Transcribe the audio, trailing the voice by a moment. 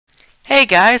Hey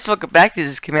guys, welcome back. This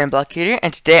is Command Block here,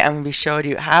 and today I'm going to be showing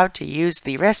you how to use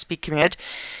the recipe command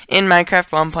in Minecraft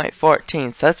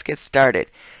 1.14. So let's get started.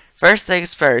 First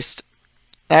things first,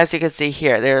 as you can see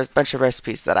here, there's a bunch of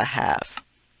recipes that I have.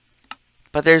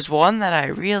 But there's one that I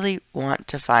really want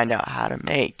to find out how to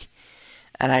make,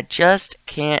 and I just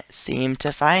can't seem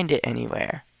to find it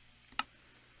anywhere.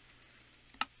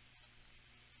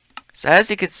 So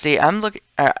as you can see, I'm looking.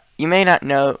 You may not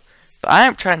know, but I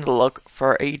am trying to look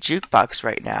for a jukebox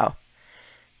right now,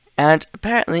 and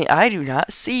apparently I do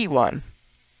not see one.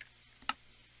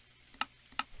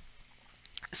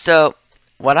 So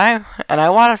I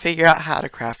want to figure out how to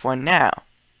craft one now.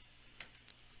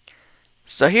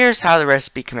 So here's how the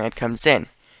recipe command comes in.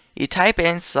 You type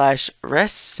in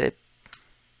 /recipe,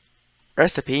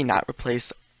 not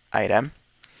replace item.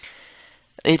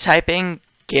 You type in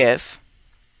give.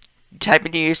 You type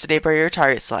in your username or your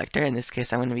target selector. In this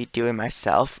case, I'm going to be doing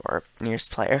myself or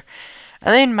nearest player.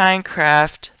 And then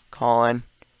Minecraft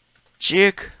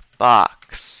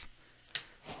jukebox.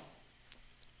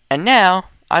 And now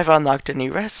I've unlocked a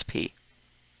new recipe.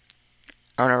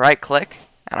 I'm going to right click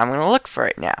and I'm going to look for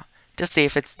it now to see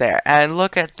if it's there. And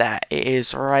look at that. It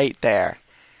is right there.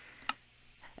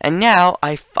 And now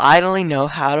I finally know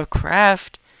how to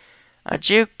craft a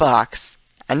jukebox.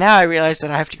 And now I realize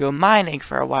that I have to go mining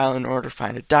for a while in order to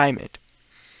find a diamond.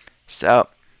 So,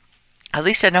 at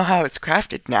least I know how it's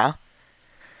crafted now.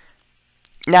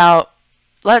 Now,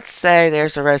 let's say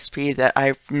there's a recipe that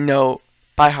I know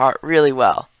by heart really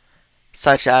well.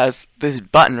 Such as this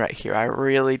button right here. I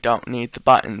really don't need the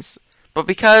buttons. But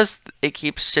because it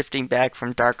keeps shifting back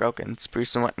from dark oak and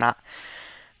spruce and whatnot,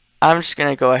 I'm just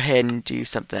going to go ahead and do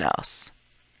something else.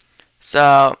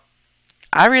 So,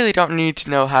 I really don't need to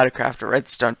know how to craft a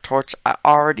redstone torch. I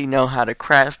already know how to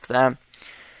craft them.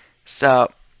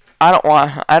 So,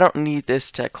 I don't need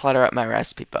this to clutter up my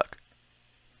recipe book.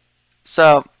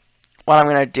 So, what I'm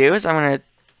going to do is I'm going to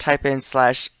type in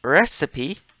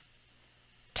 /recipe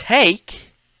take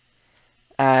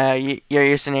your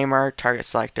username or target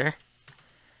selector,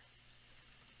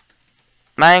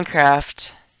 Minecraft,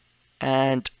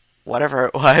 and whatever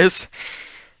it was.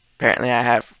 Apparently I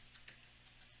have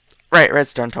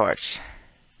redstone torch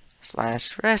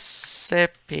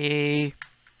 /recipe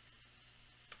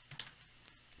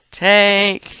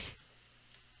take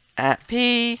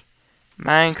 @p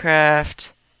Minecraft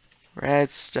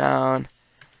redstone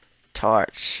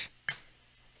torch.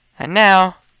 And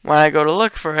now when I go to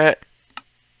look for it,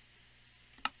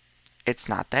 it's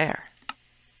not there.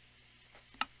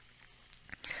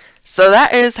 So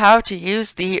that is how to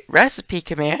use the recipe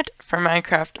command for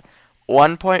Minecraft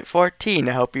 1.14.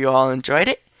 I hope you all enjoyed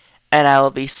it, and I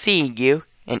will be seeing you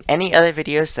in any other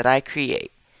videos that I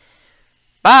create.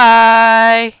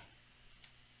 Bye!